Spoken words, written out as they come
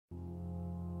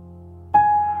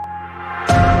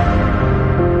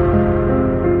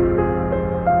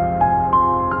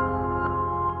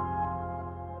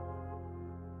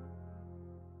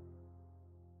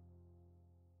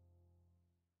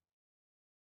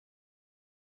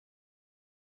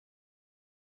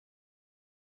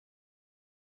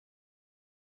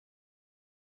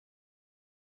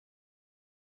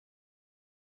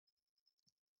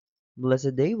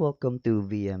Blessed day, welcome to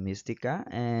Via Mystica,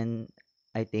 and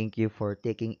I thank you for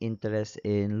taking interest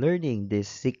in learning these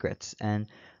secrets. And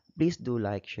please do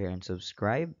like, share, and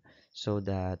subscribe so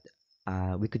that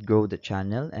we could grow the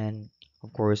channel. And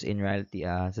of course, in reality,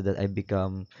 so that I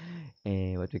become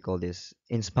what we call this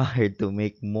inspired to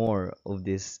make more of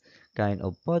this kind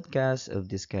of podcast, of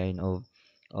this kind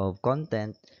of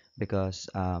content, because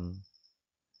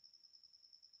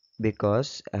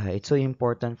it's so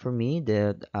important for me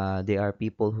that there are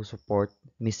people who support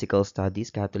mystical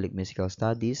studies, Catholic mystical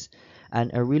studies,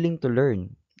 and are willing to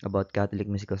learn about Catholic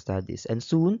mystical studies. And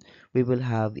soon we will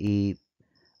have a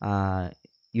uh,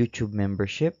 YouTube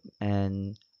membership,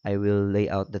 and I will lay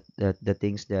out the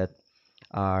things that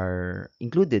are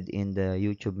included in the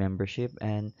YouTube membership.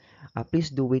 And please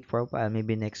do wait for a while,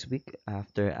 maybe next week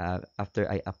after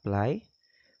I apply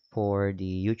for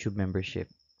the YouTube membership.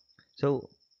 So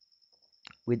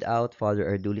without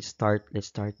further ado, let's start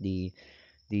the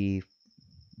the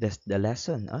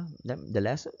lesson, the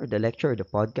lesson or the lecture or the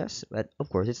podcast. But of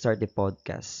course, let's start the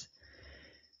podcast.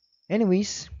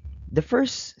 Anyways, the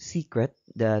first secret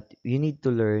that you need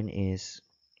to learn is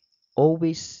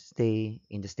always stay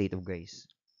in the state of grace.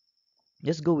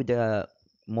 Just go with the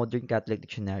Modern Catholic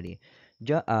Dictionary.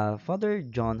 Father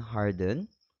John Hardon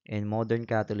in Modern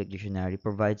Catholic Dictionary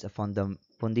provides a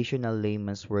foundational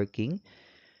layman's working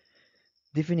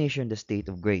definition of the state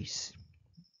of grace.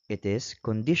 It is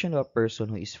condition of a person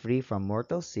who is free from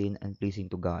mortal sin and pleasing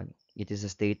to God. It is a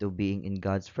state of being in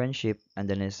God's friendship and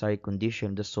the necessary condition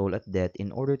of the soul at death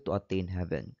in order to attain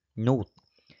heaven. Note,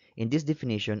 in this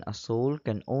definition, a soul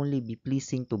can only be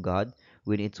pleasing to God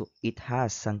when it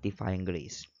has sanctifying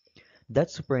grace.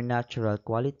 That supernatural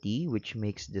quality which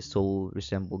makes the soul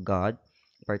resemble God,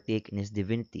 partake in His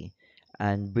divinity,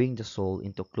 and bring the soul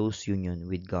into close union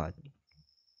with God.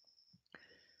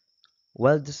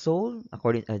 While the soul,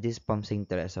 according to this from Saint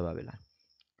Teresa of Avila,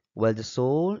 while the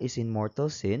soul is in mortal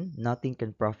sin, nothing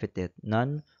can profit it,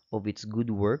 none of its good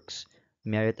works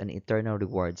merit an eternal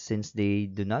reward, since they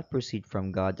do not proceed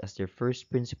from God as their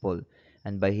first principle,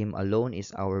 and by Him alone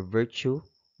is our virtue,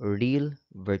 real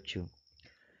virtue.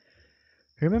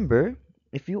 Remember,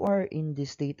 if you are in the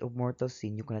state of mortal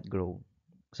sin, you cannot grow.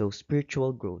 So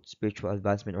spiritual growth, spiritual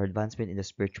advancement, or advancement in the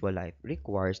spiritual life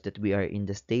requires that we are in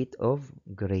the state of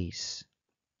grace.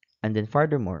 And then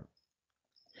furthermore,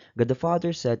 God the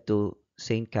Father said to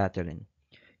Saint Catherine,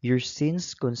 "Your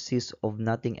sins consist of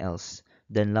nothing else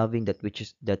than loving that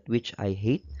which I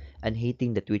hate, and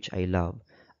hating that which I love.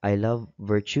 I love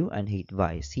virtue and hate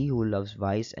vice. He who loves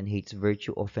vice and hates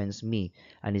virtue offends me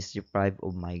and is deprived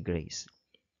of my grace."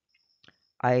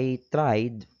 I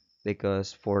tried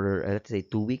because for let's say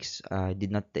 2 weeks I did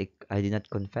not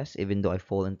confess even though I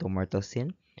fall into mortal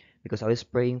sin because I was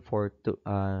praying for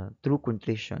true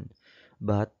contrition.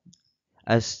 But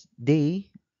as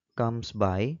day comes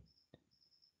by,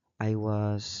 I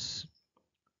was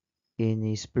in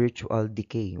a spiritual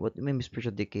decay. What do you mean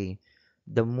spiritual decay?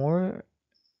 The more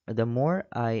the more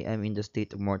I am in the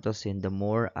state of mortal sin, the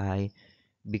more I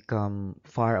become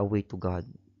far away to God.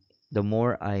 The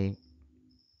more I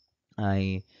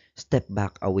step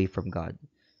back away from God.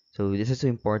 So this is so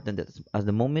important that as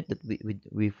the moment that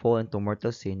we fall into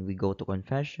mortal sin, we go to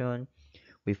confession,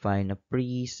 we find a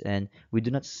priest, and we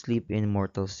do not sleep in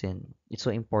mortal sin. It's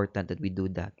so important that we do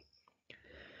that.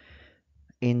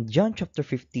 In John chapter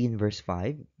 15, verse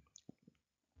 5,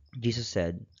 Jesus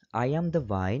said, "I am the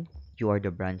vine, you are the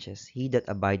branches. He that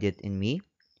abideth in me,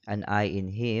 and I in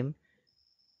him,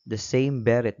 the same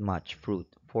beareth much fruit.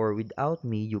 For without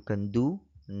me you can do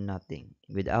nothing.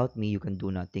 Without me you can do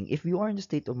nothing." If you are in the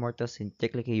state of mortal sin,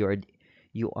 technically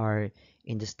you are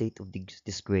in the state of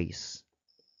disgrace.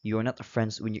 You are not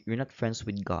friends when you're not friends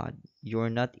with God. You are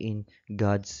not in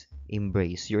God's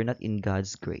embrace. You're not in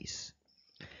God's grace.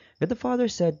 God the Father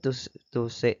said God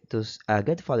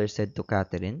the Father said to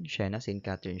Catherine, Siena, Saint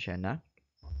Catherine Siena,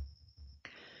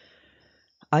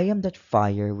 "I am that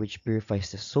fire which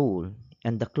purifies the soul,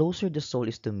 and the closer the soul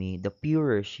is to me, the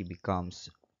purer she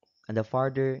becomes, and the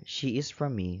farther she is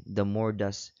from me, the more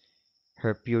does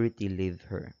her purity leave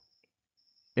her."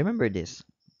 Remember this,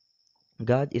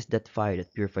 God is that fire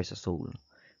that purifies the soul.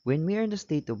 When we are in the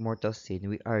state of mortal sin,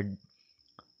 we are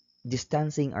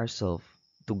distancing ourselves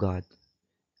to God.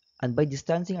 And by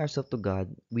distancing ourselves to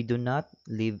God, we do not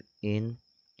live in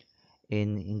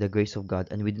the grace of God,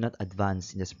 and we do not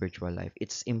advance in the spiritual life.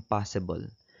 It's impossible.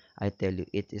 I tell you,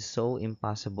 it is so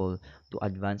impossible to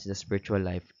advance in the spiritual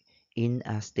life in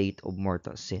a state of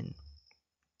mortal sin.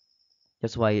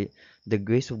 That's why the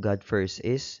grace of God first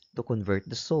is to convert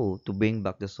the soul, to bring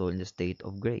back the soul in the state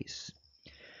of grace.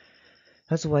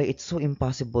 That's why it's so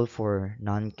impossible for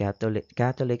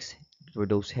Catholics, for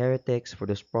those heretics, for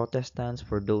those Protestants,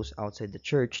 for those outside the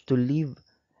church to live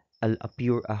a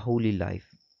holy life.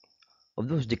 Of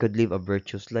those, they could live a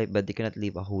virtuous life, but they cannot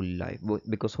live a holy life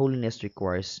because holiness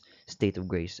requires state of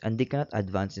grace, and they cannot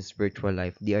advance in spiritual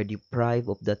life. They are deprived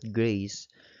of that grace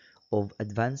of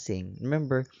advancing.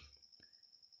 Remember,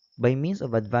 by means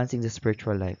of advancing the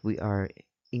spiritual life, we are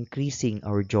increasing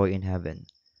our joy in heaven.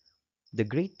 The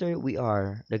greater we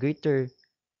are, the greater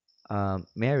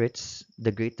merits,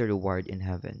 the greater reward in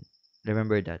heaven.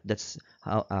 Remember that. That's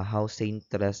how Saint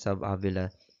Teresa of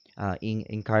Avila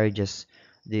encourages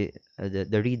the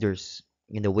readers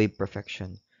in the way of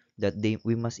perfection, that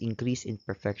we must increase in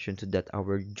perfection so that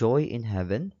our joy in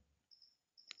heaven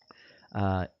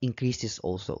increases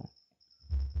also.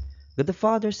 But the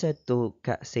Father said to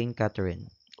Saint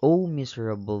Catherine, "O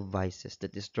miserable vices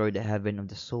that destroy the heaven of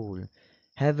the soul,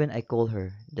 heaven I call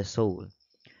her the soul,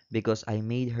 because I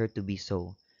made her to be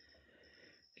so,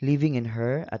 living in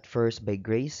her at first by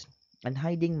grace, and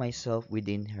hiding myself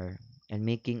within her, and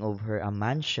making of her a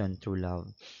mansion through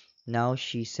love. Now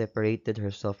she separated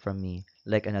herself from me,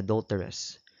 like an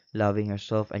adulteress, loving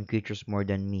herself and creatures more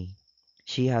than me.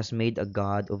 She has made a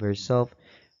god of herself,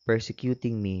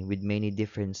 persecuting me with many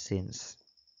different sins.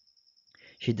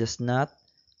 She does not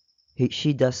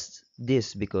she does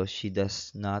this because she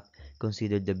does not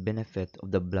consider the benefit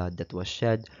of the blood that was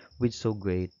shed with so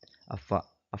great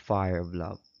a fire of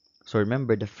love." So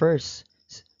remember, the first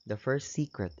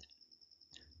secret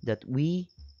that we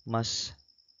must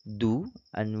do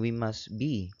and we must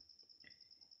be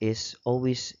is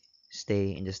always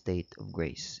stay in the state of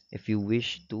grace if you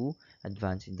wish to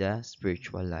advance in the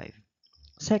spiritual life.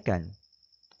 Second,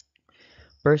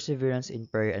 perseverance in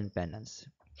prayer and penance.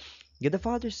 God the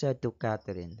Father said to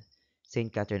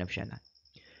Saint Catherine of Siena,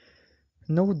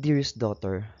 "Know, dearest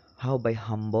daughter, how by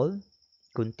humble,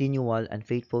 continual, and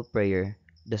faithful prayer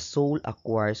the soul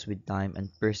acquires with time and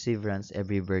perseverance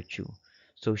every virtue.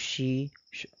 So she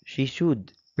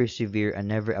should persevere and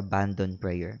never abandon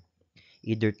prayer,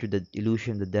 either through the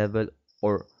illusion of the devil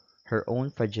or her own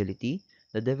fragility.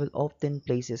 The devil often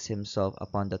places himself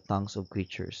upon the tongues of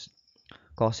creatures,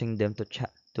 causing them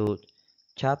to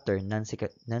chatter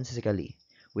nonsensically,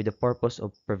 with the purpose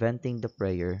of preventing the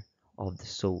prayer of the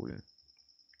soul."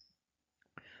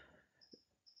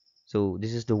 So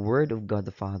this is the word of God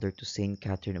the Father to Saint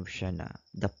Catherine of Siena.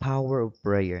 The power of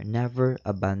prayer. Never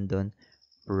abandon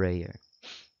prayer.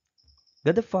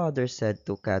 God the Father said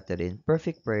to Catherine,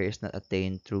 "Perfect prayer is not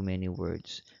attained through many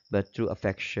words, but through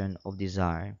affection of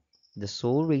desire. The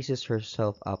soul raises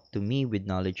herself up to me with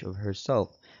knowledge of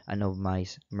herself and of my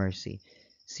mercy,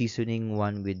 seasoning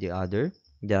one with the other.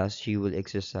 Thus she will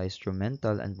exercise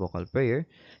instrumental and vocal prayer,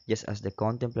 just as the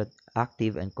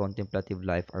active and contemplative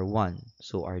life are one,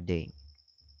 so are they."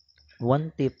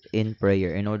 One tip in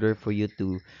prayer, in order for you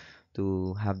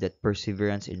to have that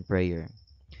perseverance in prayer,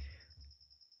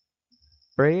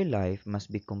 prayer life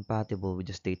must be compatible with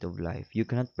the state of life. You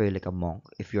cannot pray like a monk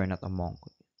if you are not a monk.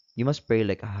 You must pray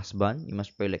like a husband, you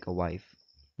must pray like a wife.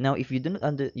 Now if you do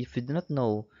not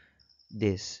know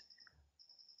this,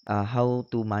 how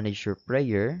to manage your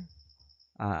prayer,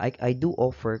 I do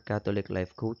offer Catholic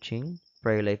life coaching,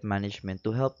 prayer life management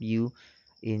to help you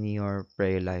in your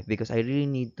prayer life, because I really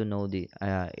need to know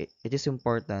it is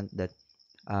important that,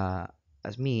 uh,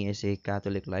 as me as a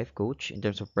Catholic life coach in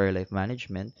terms of prayer life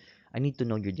management, I need to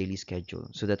know your daily schedule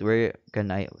so that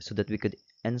we could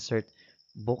insert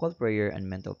vocal prayer and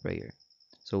mental prayer.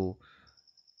 So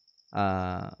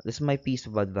this is my piece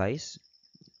of advice.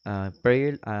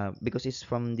 Prayer, because it's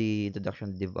from the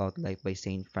Introduction to Devout Life by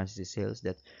Saint Francis de Sales,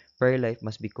 that prayer life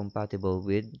must be compatible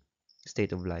with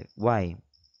state of life. Why?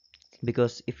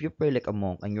 Because if you pray like a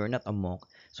monk and you're not a monk,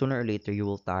 sooner or later you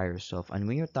will tire yourself, and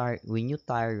when you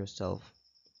tire yourself,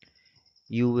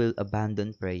 you will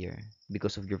abandon prayer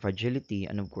because of your fragility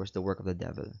and of course the work of the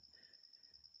devil.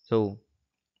 So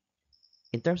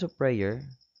in terms of prayer,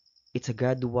 it's a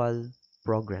gradual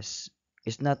progress.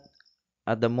 It's not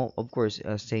at the of course,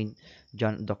 Saint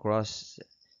John of the Cross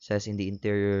says in the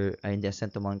interior, in the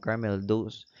ascent to Mount Carmel,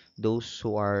 those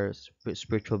who are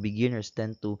spiritual beginners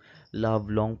tend to love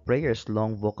long prayers,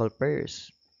 long vocal prayers.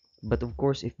 But of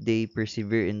course, if they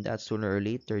persevere in that, sooner or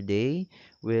later they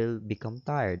will become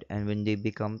tired, and when they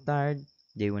become tired,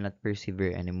 they will not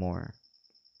persevere anymore.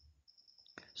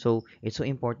 So it's so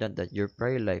important that your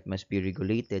prayer life must be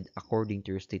regulated according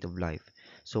to your state of life.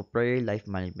 So prayer life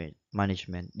management.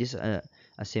 This a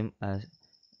sim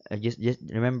just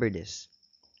remember this.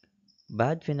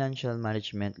 Bad financial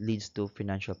management leads to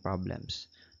financial problems.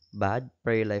 Bad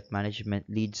prayer life management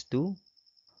leads to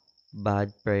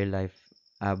bad prayer life.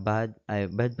 bad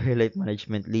prayer life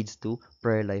management leads to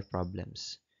prayer life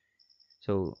problems.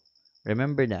 So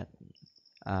remember that.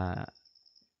 Uh,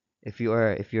 if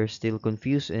you're still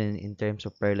confused in terms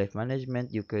of prayer life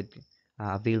management, you could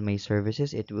avail my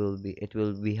services. It will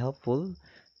be helpful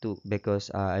to because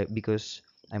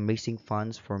I'm raising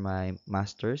funds for my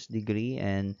master's degree,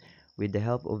 and with the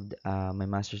help of my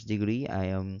master's degree,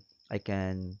 I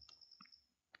can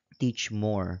teach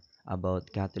more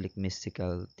about Catholic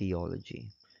mystical theology.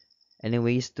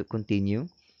 Anyways, to continue,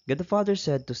 God the Father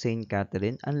said to Saint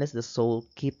Catherine, unless the soul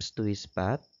keeps to his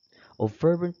path of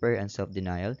fervent prayer and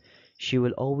self-denial, she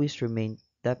will always remain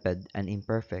tepid and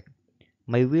imperfect.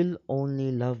 My will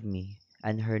only love me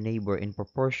and her neighbor in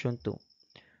proportion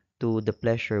to the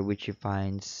pleasure which she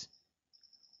finds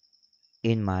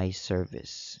in my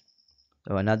service.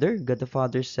 So another, God the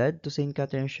Father said to Saint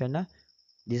Catherine of Siena,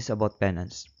 this is about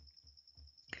penance.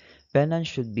 Penance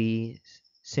should be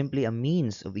simply a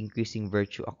means of increasing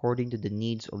virtue according to the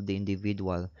needs of the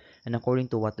individual and according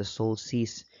to what the soul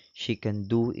sees she can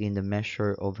do in the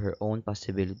measure of her own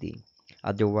possibility.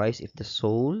 Otherwise, if the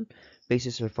soul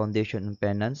places her foundation on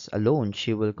penance alone,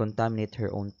 she will contaminate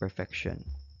her own perfection.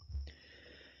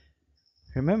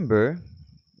 Remember,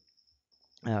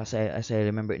 as I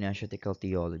remember in ascetical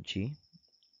theology,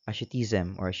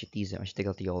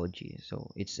 ascetical theology.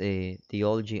 So it's a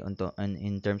theology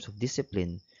in terms of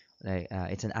discipline. Like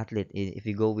it's an athlete. If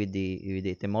you go with the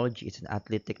etymology, it's an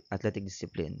athletic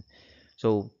discipline.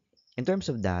 So in terms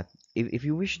of that, if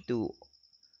you wish to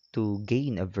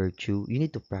gain a virtue, you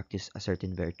need to practice a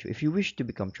certain virtue. If you wish to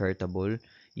become charitable,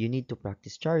 you need to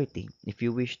practice charity. If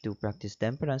you wish to practice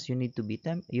temperance, you need to be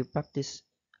you practice.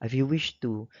 If you wish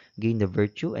to gain the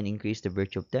virtue and increase the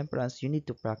virtue of temperance, you need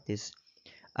to practice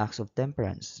acts of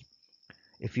temperance.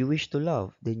 If you wish to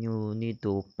love, then you need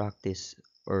to practice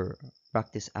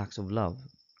acts of love.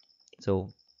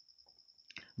 So,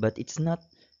 but it's not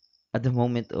at the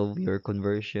moment of your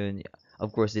conversion.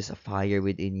 Of course, there's a fire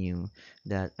within you,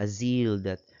 that a zeal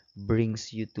that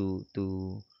brings you to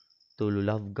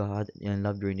love God and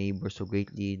love your neighbor so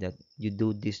greatly that you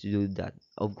do this, you do that.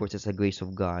 Of course, it's a grace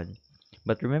of God.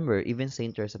 But remember, even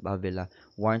Saint Teresa of Avila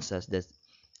warns us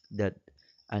that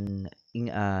an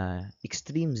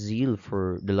extreme zeal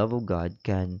for the love of God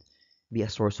can be a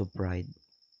source of pride.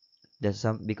 That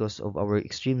some because of our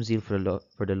extreme zeal for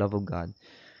the love of God,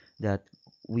 that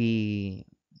we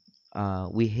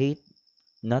we hate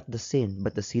not the sin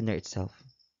but the sinner itself.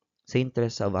 Saint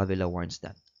Teresa of Avila warns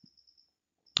that.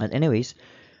 And anyways,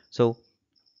 so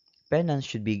penance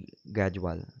should be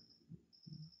gradual.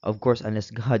 Of course, unless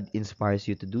God inspires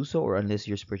you to do so or unless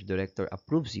your spiritual director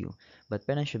approves you. But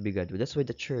penance should be gradual. That's why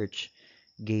the church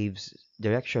gives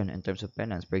direction in terms of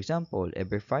penance. For example,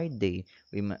 every Friday,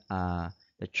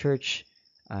 the church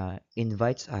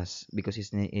invites us because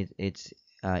it's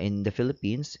in the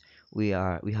Philippines. We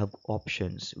have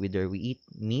options whether we eat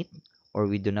meat or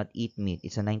we do not eat meat.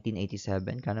 It's a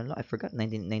 1987 canon law. I forgot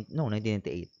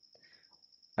 1998.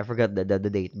 I forgot the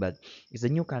date, but it's a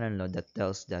new canon law that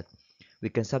tells that we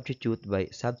can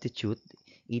substitute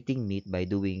eating meat by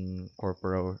doing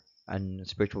corporal and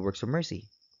spiritual works of mercy.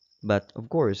 But of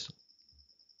course,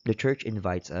 the church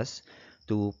invites us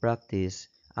to practice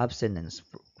abstinence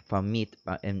from meat,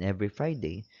 and every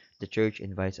Friday, the church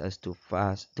invites us to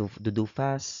fast, to do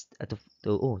fast,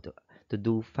 to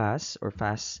do fast or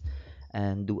fast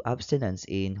and do abstinence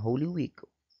in Holy Week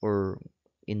or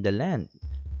in the land.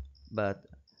 But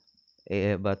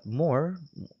but more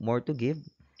to give,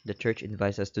 the church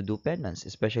invites us to do penance,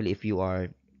 especially if you are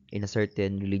in a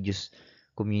certain religious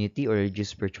community or religious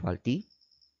spirituality.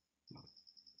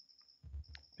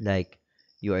 Like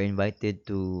you are invited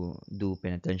to do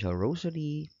penitential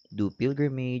rosary, do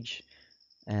pilgrimage,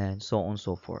 and so on and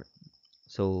so forth.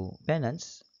 So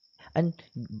penance and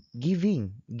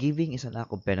giving is an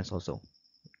act of penance also.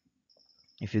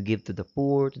 If you give to the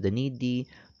poor, to the needy,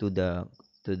 to the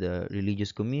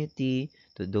religious community,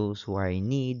 to those who are in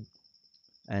need,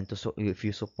 and if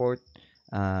you support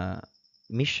uh,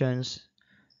 missions,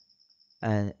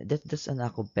 and that's an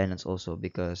act of penance also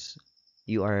because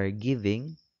you are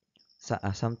giving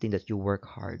something that you work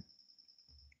hard.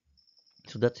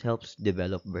 So that helps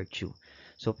develop virtue.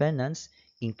 So penance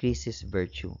increases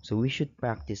virtue. So we should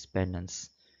practice penance.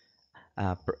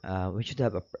 We should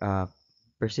have a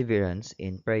perseverance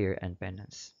in prayer and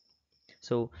penance.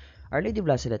 So Our Lady of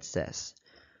Lazaret says,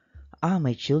 "Ah,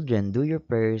 my children, do your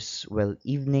prayers well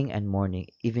evening and morning,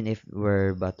 even if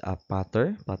we're but a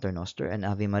Pater Noster, and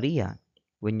Ave Maria.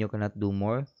 When you cannot do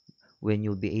more, when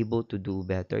you'll be able to do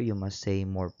better, you must say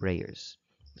more prayers."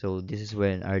 So this is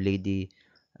when Our Lady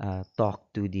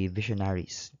talked to the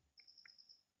visionaries.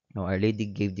 Now, Our Lady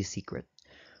gave the secret.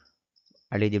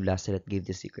 Our Lady of Lazaret gave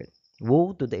the secret.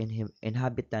 Woe to the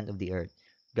inhabitant of the earth!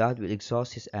 God will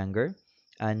exhaust his anger,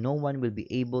 and no one will be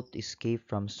able to escape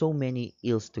from so many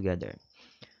ills together.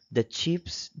 The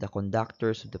chiefs, the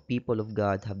conductors of the people of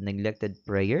God have neglected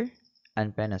prayer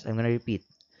and penance. I'm going to repeat.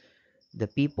 The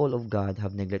people of God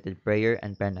have neglected prayer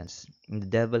and penance, and the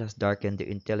devil has darkened their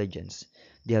intelligence.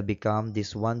 They have become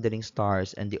these wandering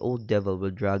stars, and the old devil will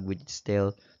drag with its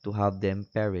tail to have them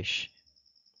perish.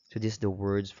 So these are the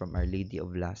words from Our Lady of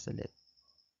Lazaret.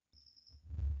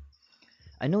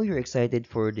 I know you're excited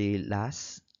for the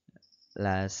last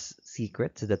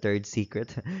secret, the third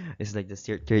secret. It's like the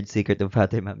third secret of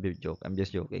Fatima. I'm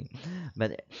just joking.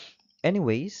 But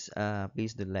anyways,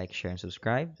 please do like, share, and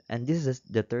subscribe. And this is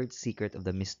the third secret of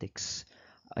the mystics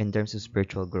in terms of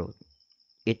spiritual growth.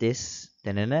 It is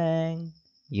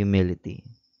humility.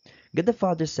 God the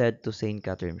Father said to Saint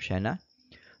Catherine of Siena,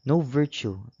 "No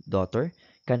virtue, daughter,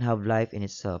 can have life in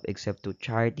itself except through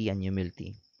charity and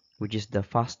humility, which is the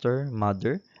foster,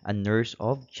 mother, and nurse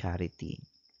of charity."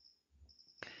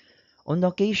 On the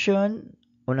occasion,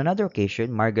 on another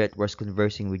occasion, Margaret was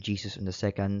conversing with Jesus on the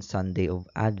second Sunday of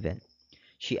Advent.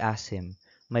 She asked him,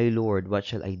 "My Lord, what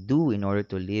shall I do in order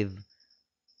to live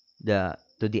to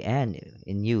the end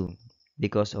in you?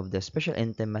 Because of the special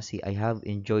intimacy I have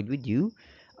enjoyed with you,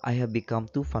 I have become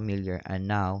too familiar and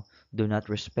now do not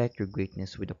respect your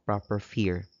greatness with a proper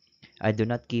fear. I do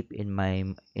not keep in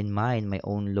mind my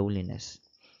own lowliness."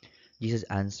 Jesus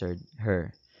answered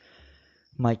her,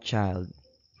 "My child,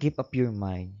 keep up your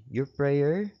mind. Your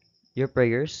prayer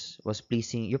was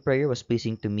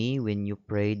pleasing to me when you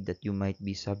prayed that you might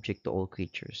be subject to all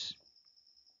creatures.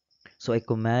 So I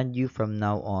command you from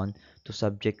now on to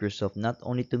subject yourself not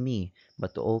only to me,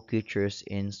 but to all creatures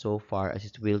in so far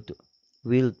as will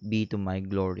be to my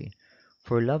glory.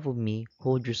 For love of me,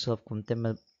 hold yourself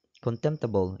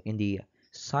contemptible in the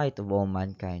sight of all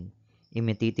mankind,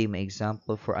 imitating my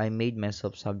example, for I made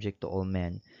myself subject to all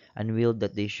men, and willed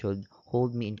that they should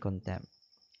hold me in contempt.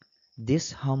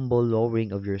 This humble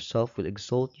lowering of yourself will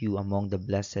exalt you among the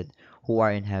blessed who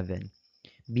are in heaven.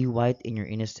 Be white in your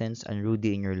innocence and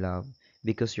ruddy in your love,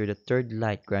 because you're the third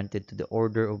light granted to the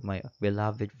order of my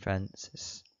beloved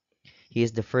Francis. He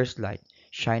is the first light,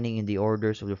 shining in the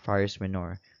orders of the friars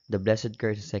minor. The blessed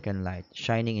Clare is the second light,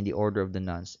 shining in the order of the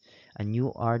nuns, and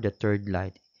you are the third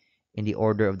light in the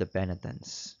order of the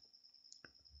penitents."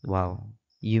 Wow.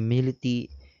 Humility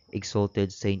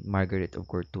exalted Saint Margaret of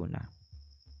Cortona.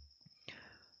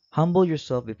 Humble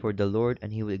yourself before the Lord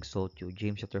and he will exalt you.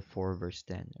 James chapter 4 verse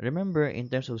 10. Remember, in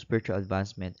terms of spiritual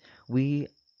advancement, we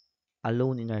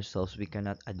alone in ourselves we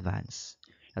cannot advance.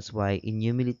 That's why in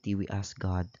humility we ask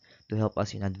God to help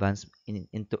us in advance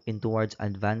in towards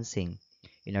advancing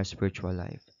in our spiritual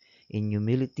life. In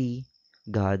humility,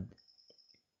 God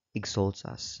exalts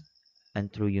us.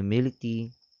 And through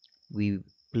humility, we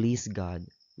please God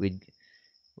with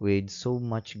so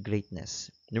much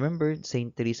greatness. Remember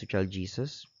Saint Teresa of Child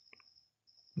Jesus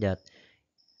that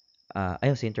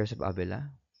ayun, Saint Teresa of Avila,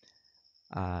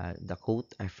 the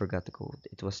quote, I forgot the quote.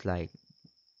 It was like,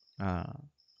 uh,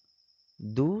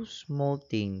 "Do small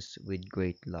things with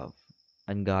great love,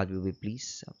 and God will be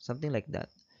pleased." Something like that.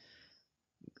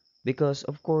 Because,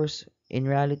 of course, in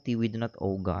reality, we do not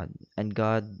owe God. And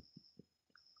God.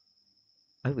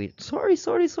 Oh, wait. Sorry.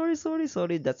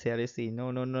 That's heresy. No.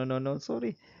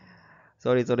 Sorry.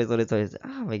 Sorry.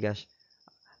 Oh my gosh.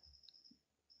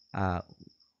 Uh,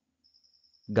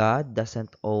 God doesn't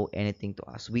owe anything to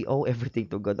us. We owe everything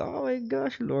to God. Oh my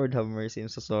gosh, Lord have mercy. I'm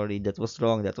so sorry. That was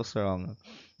wrong. That was wrong.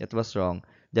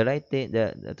 The right thing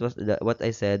that was what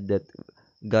I said, that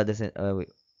God doesn't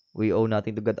we owe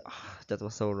nothing to God. Ah, that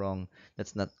was so wrong.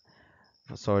 That's not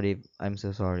sorry. I'm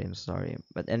so sorry. I'm sorry.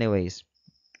 But anyways,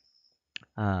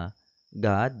 uh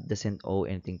God doesn't owe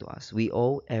anything to us. We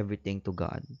owe everything to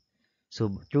God.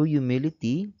 So through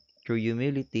humility,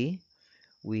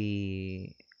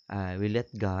 we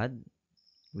let God,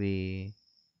 we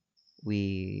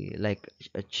like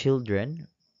a children,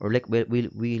 or like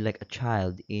we like a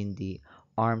child in the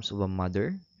arms of a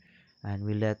mother, and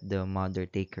we let the mother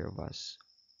take care of us.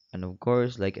 And of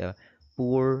course, like a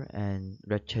poor and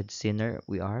wretched sinner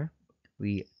we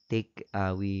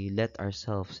let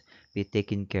ourselves be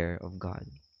taken care of God.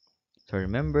 So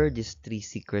remember these three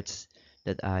secrets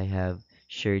that I have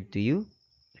shared to you.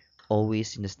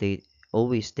 Always stay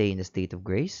in the state of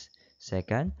grace.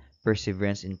 Second,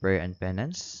 perseverance in prayer and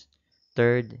penance.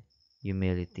 Third,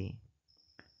 humility.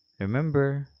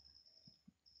 Remember,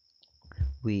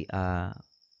 we uh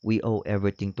we owe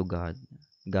everything to God.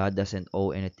 God doesn't owe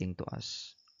anything to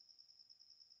us,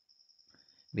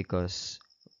 because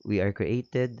we are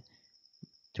created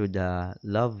to the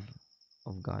love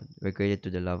of God. We're created to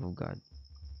the love of God.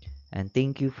 And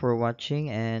thank you for watching,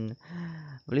 and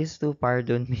please do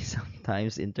pardon me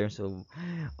sometimes in terms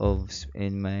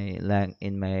in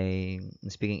my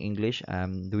speaking English.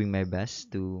 I'm doing my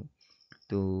best to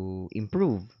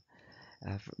improve,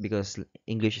 because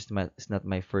English is not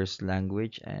my first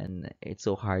language, and it's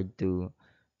so hard to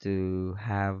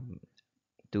have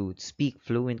to speak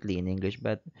fluently in English.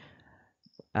 But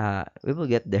we will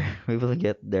get there. We will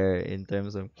get there in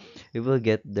terms of we will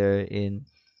get there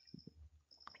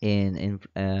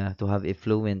to have a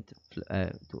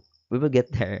we will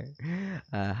get there.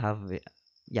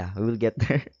 Yeah, we will get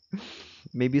there.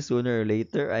 Maybe sooner or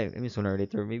later. I mean, sooner or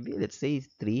later, maybe let's say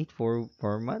 3 4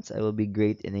 4 months, I will be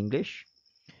great in English.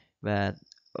 But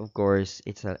of course,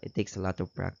 it takes a lot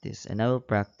of practice, and I will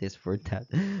practice for that,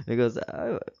 because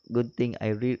good thing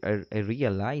I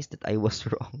realized that I was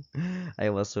wrong. I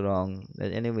was wrong.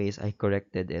 But anyways, I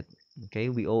corrected it. Okay,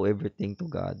 we owe everything to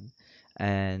God,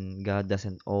 and God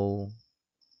doesn't owe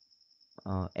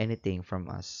anything from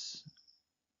us.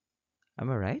 Am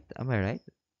I right? Am I right?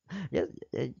 Just,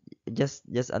 uh,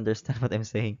 just understand what I'm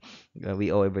saying.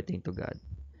 We owe everything to God.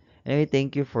 Anyway,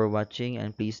 thank you for watching,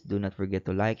 and please do not forget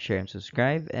to like, share, and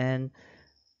subscribe. And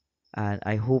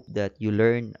I hope that you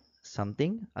learn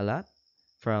something a lot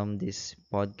from this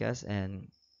podcast. And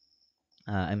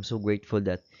I'm so grateful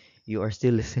that you are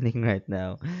still listening right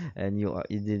now, and you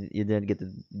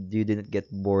didn't get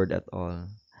bored at all.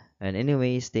 And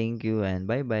anyways, thank you, and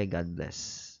bye bye. God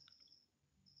bless.